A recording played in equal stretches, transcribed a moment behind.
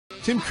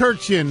Tim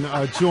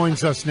Kurkjian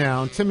joins us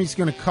now. Timmy's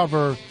going to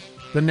cover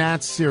the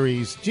Nats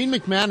series. Gene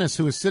McManus,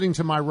 who is sitting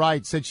to my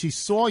right, said she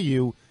saw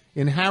you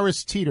in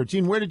Harris Teeter.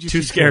 Gene, where did you see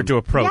Too scared Tim? to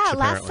approach, Yeah,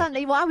 apparently. last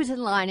Sunday. Well, I was in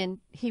line, and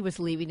he was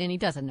leaving, and he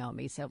doesn't know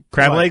me. So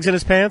Crab legs in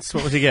his pants?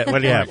 What was he get?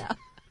 What did he have?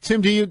 Tim,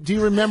 do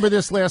you remember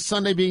this last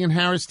Sunday being in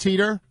Harris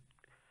Teeter?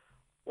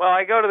 Well,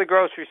 I go to the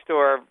grocery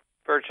store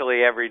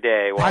virtually every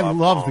day. I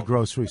love the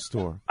grocery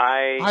store.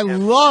 I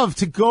am- love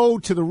to go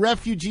to the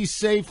refugee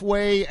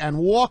Safeway and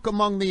walk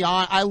among the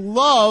aisles. I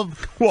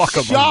love Walk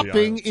among the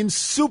shopping aisles. in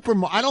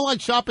supermarkets. I don't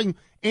like shopping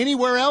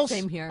anywhere else.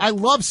 Same here. I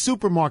love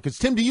supermarkets.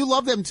 Tim, do you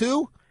love them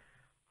too?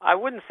 I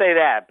wouldn't say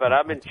that, but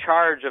I'm in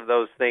charge of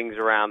those things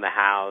around the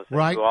house. I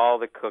Right. do all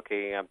the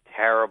cooking. I'm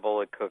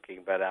terrible at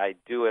cooking, but I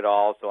do it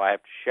all, so I have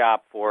to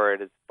shop for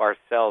it. As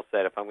Barcel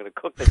said, if I'm going to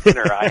cook the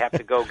dinner, I have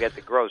to go get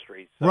the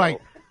groceries. So Right.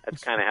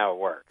 That's kind of how it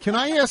works. Can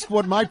I ask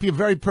what might be a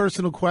very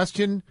personal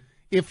question?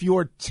 If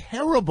you're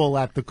terrible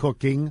at the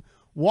cooking,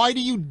 why do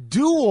you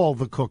do all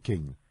the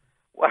cooking?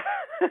 Well,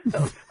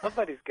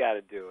 somebody's got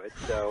to do it.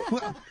 So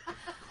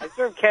I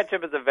served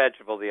ketchup as a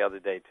vegetable the other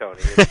day, Tony.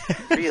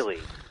 It's really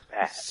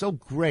bad. So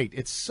great.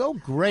 It's so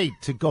great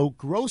to go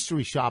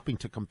grocery shopping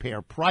to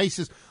compare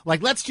prices.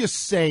 Like, let's just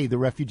say the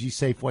Refugee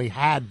Safeway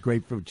had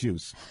grapefruit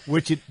juice,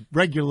 which it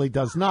regularly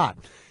does not.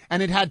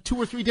 And it had 2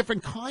 or 3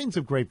 different kinds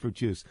of grapefruit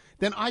juice.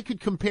 Then I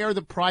could compare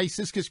the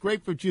prices because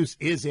grapefruit juice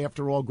is,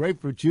 after all,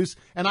 grapefruit juice,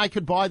 and I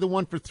could buy the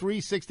one for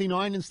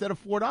 $3.69 instead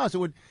of $4. It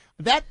would.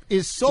 That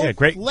is so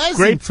pleasant.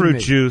 Grapefruit to me.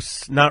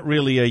 juice, not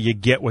really a you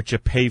get what you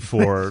pay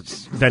for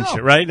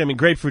venture, right? I mean,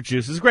 grapefruit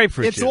juice is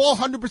grapefruit It's juice. all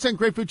 100%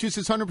 grapefruit juice.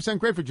 It's 100%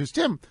 grapefruit juice.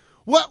 Tim,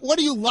 what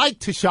do you like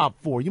to shop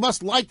for? You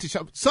must like to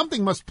shop.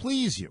 Something must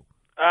please you.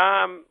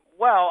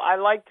 Well, I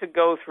like to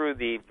go through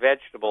the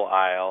vegetable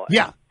aisle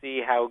and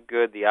see how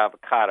good the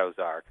avocados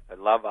are. I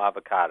love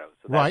avocados.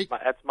 So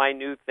that's my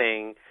new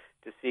thing,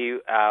 to see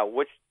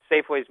which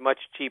Safeway is much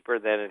cheaper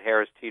than at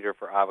Harris Teeter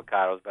for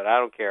avocados, but I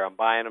don't care. I'm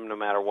buying them no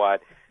matter what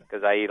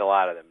because I eat a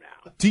lot of them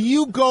now. Do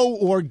you go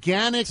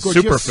organic or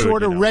Superfood, just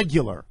sort of you know.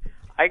 regular?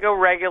 I go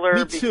regular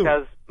Me too.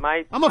 because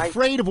I'm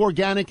afraid of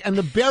organic, and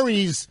the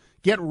berries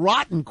get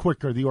rotten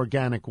quicker, the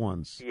organic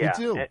ones. Yeah,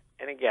 They do.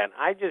 and again,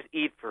 I just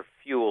eat for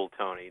fuel,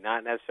 Tony,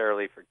 not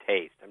necessarily for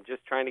taste. I'm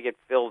just trying to get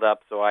filled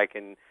up so I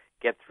can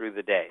get through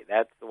the day.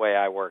 That's the way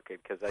I work it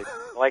because,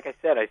 like I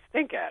said, I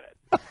stink at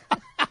it.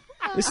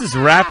 This is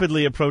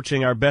rapidly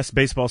approaching our best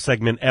baseball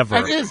segment ever,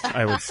 It is.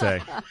 I would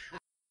say.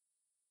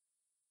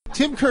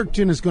 Tim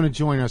Kurkjian is going to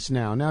join us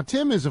now. Now,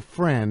 Tim is a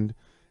friend,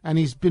 and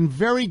he's been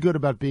very good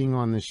about being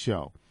on this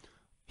show.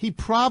 He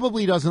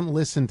probably doesn't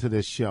listen to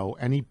this show,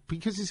 and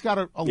because he's got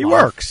a He life,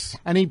 works.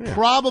 and he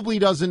probably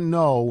doesn't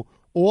know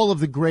all of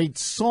the great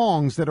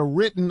songs that are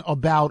written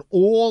about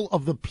all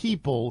of the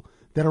people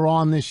that are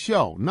on this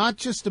show. Not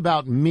just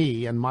about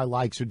me and my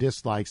likes or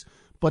dislikes,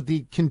 but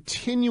the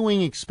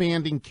continuing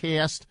expanding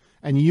cast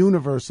and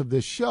universe of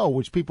this show,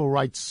 which people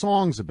write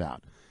songs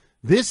about.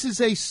 This is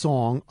a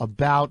song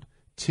about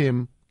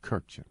Tim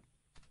Kurkjian.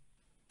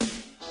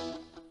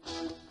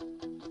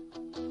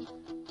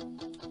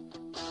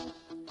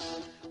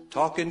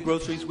 Talking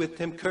groceries with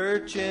Tim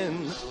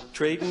Kurkjian,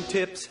 trading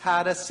tips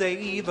how to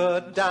save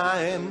a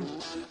dime.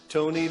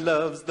 Tony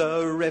loves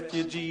the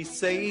Refugee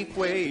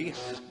Safeway,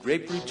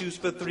 grapefruit juice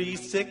for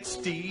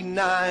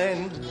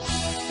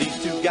 $3.69.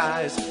 These two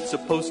guys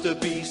supposed to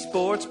be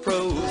sports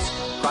pros,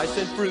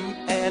 pricing fruit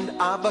and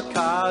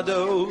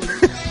avocados.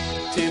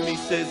 Timmy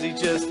says he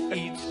just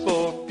eats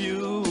for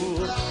fuel.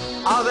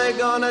 Are they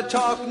gonna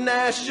talk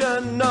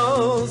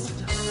nationals?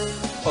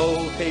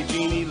 Oh, hey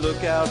Jeannie,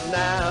 look out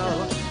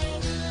now.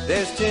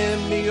 There's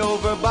Timmy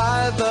over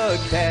by the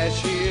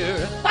cashier,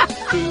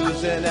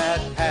 cruising at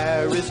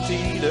Harris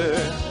Teeter.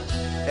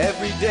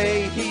 Every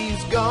day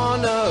he's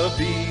gonna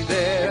be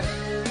there.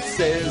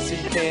 Says he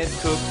can't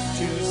cook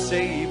to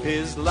save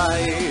his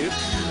life.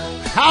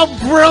 How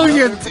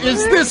brilliant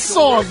is this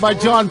song by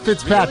John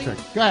Fitzpatrick?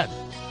 Go ahead.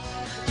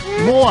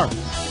 More.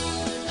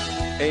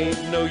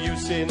 Ain't no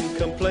use in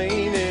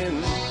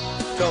complaining.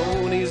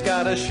 Tony's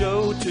got a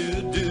show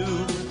to do.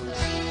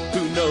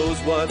 Who knows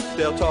what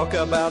they'll talk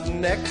about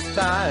next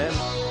time?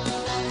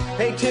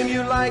 Hey, Tim,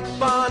 you like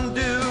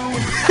fondue?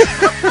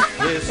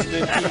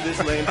 Listening to this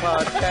lame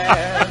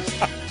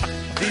podcast.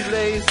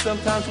 Delays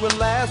sometimes will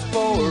last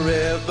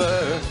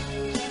forever.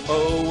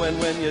 Oh, and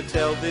when you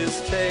tell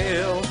this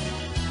tale,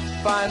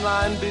 fine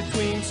line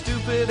between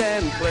stupid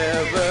and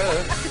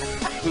clever.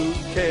 Who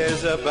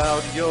cares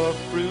about your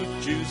fruit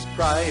juice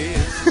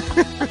price?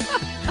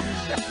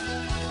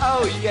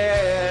 Oh,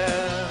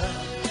 yeah.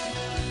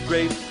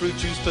 Grapefruit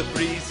juice for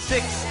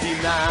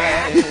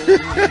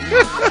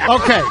 $3.69.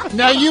 Okay,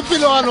 now you've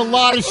been on a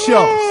lot of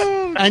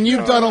shows, and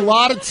you've done a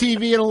lot of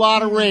TV and a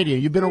lot of radio.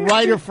 You've been a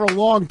writer for a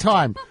long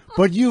time,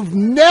 but you've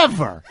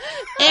never,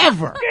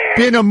 ever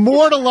been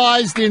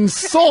immortalized in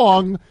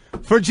song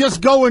for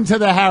just going to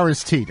the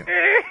Harris Teeter.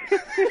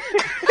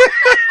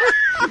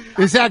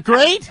 Is that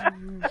great?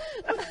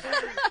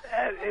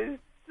 That is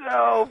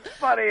so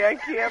funny. I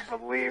can't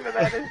believe it.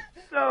 That is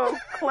so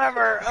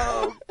clever.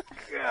 Oh,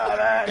 God,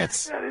 that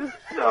is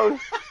so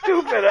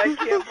stupid. I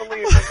can't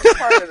believe it's a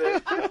part of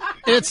this.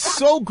 It's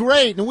so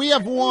great. And we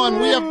have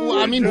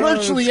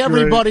virtually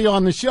everybody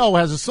on the show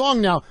has a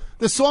song now.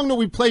 The song that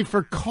we played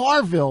for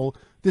Carville,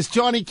 this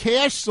Johnny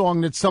Cash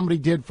song that somebody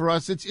did for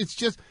us, it's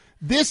just...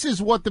 This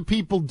is what the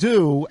people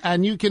do,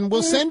 and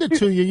we'll send it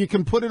to you. You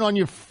can put it on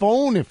your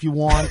phone if you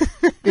want.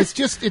 It's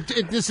just,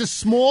 this is a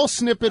small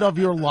snippet of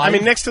your life. I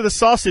mean, next to the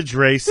sausage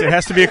race, it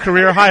has to be a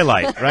career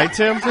highlight, right,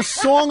 Tim? It's a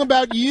song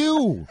about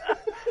you.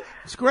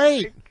 It's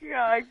great.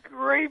 God,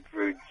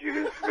 grapefruit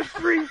juice for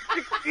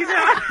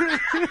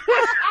 $3.69.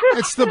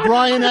 It's the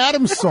Bryan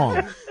Adams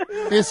song.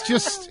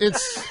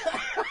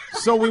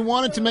 So we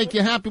wanted to make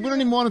you happy. We don't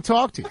even want to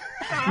talk to you.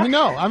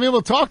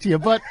 We'll talk to you,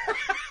 but...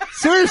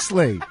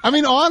 Seriously,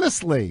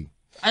 honestly,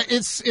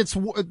 this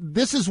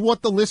is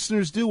what the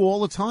listeners do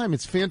all the time.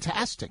 It's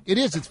fantastic.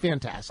 It's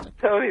fantastic.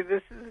 Tony,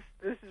 this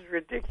is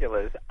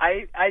ridiculous.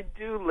 I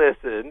do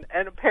listen,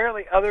 and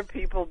apparently other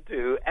people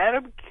do.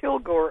 Adam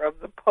Kilgore of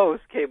the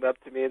Post came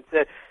up to me and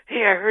said,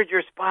 "Hey, I heard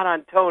your spot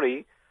on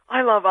Tony.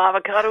 I love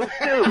avocados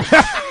too."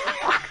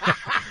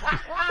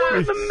 We're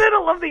in the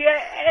middle of the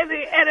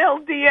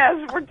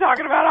NLDS. We're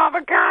talking about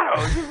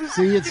avocados.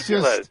 See, it's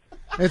ridiculous.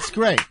 It's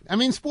great.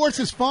 Sports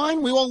is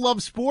fine. We all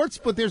love sports,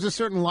 but there's a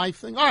certain life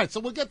thing. All right, so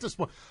we'll get to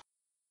sports.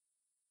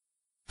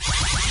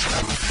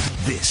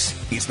 This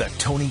is the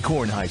Tony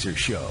Kornheiser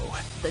Show.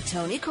 The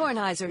Tony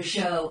Kornheiser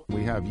Show.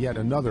 We have yet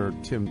another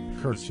Tim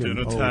Kurkjian.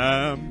 Dinner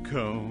time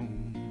comes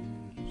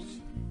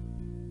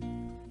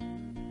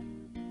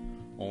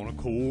on a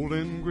cold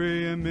and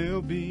gray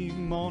MLB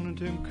morning.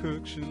 Tim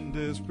Kurkjian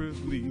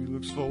desperately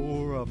looks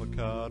for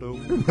avocado.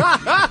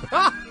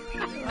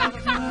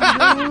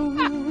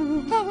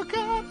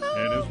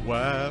 And his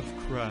wife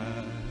cries,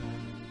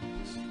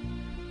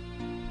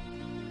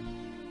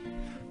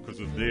 'cause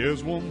if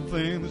there's one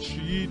thing that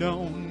she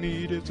don't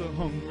need, it's a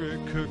hungry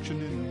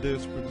Kurkjian in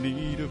desperate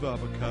need of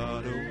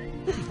avocado.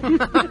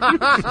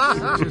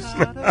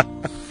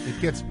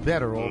 It gets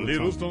better all the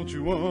Littles, time. don't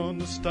you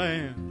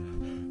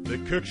understand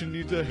that Kurkjian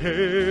needs a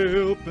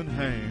helping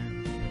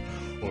hand,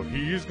 or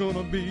he's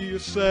gonna be a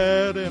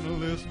sad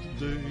analyst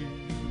today.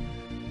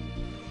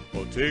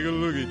 Or take a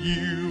look at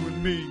you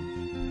and me.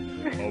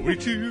 Are we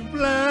too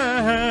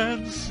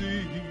blind to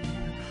see?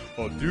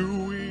 Or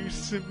do we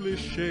simply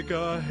shake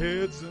our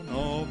heads and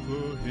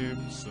offer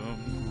him some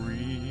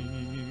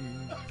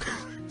green?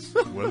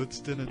 Well, it's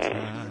dinner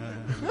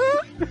time.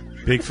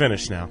 Big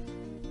finish now.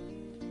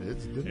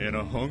 And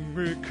a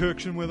hungry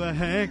Kurkjian with a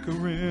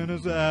hankering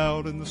is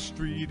out in the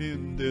street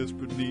in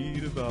desperate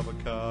need of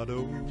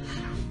avocado.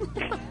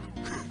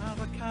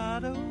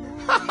 Avocado.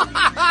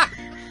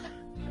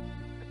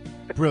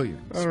 Brilliant.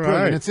 It's All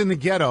brilliant. right. It's in the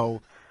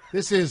Ghetto.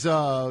 This is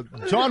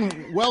John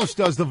Welsh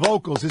does the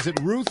vocals. Is it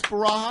Ruth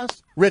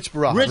Barajas? Rich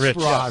Barajas. Rich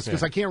Barajas,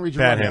 because I can't read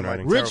your Bad writing.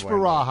 handwriting. Rich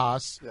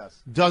Barajas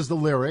does the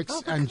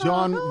lyrics, and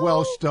John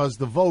Welsh does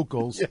the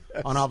vocals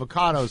on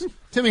Avocados.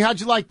 Timmy, how'd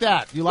you like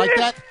that? You like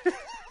that?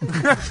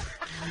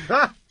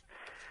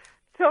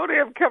 Tony,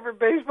 I've covered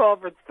baseball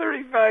for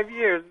 35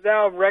 years.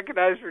 Now I'm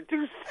recognized for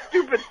 2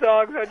 stupid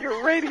songs on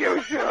your radio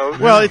show.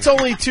 Well, it's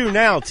only 2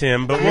 now,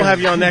 Tim, but we'll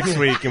have you on next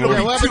week. And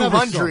we'll have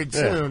 200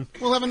 soon.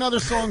 We'll have another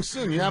song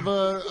soon. You have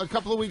a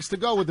couple of weeks to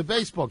go with the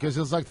baseball because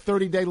there's like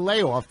 30-day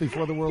layoff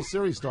before the World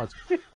Series starts.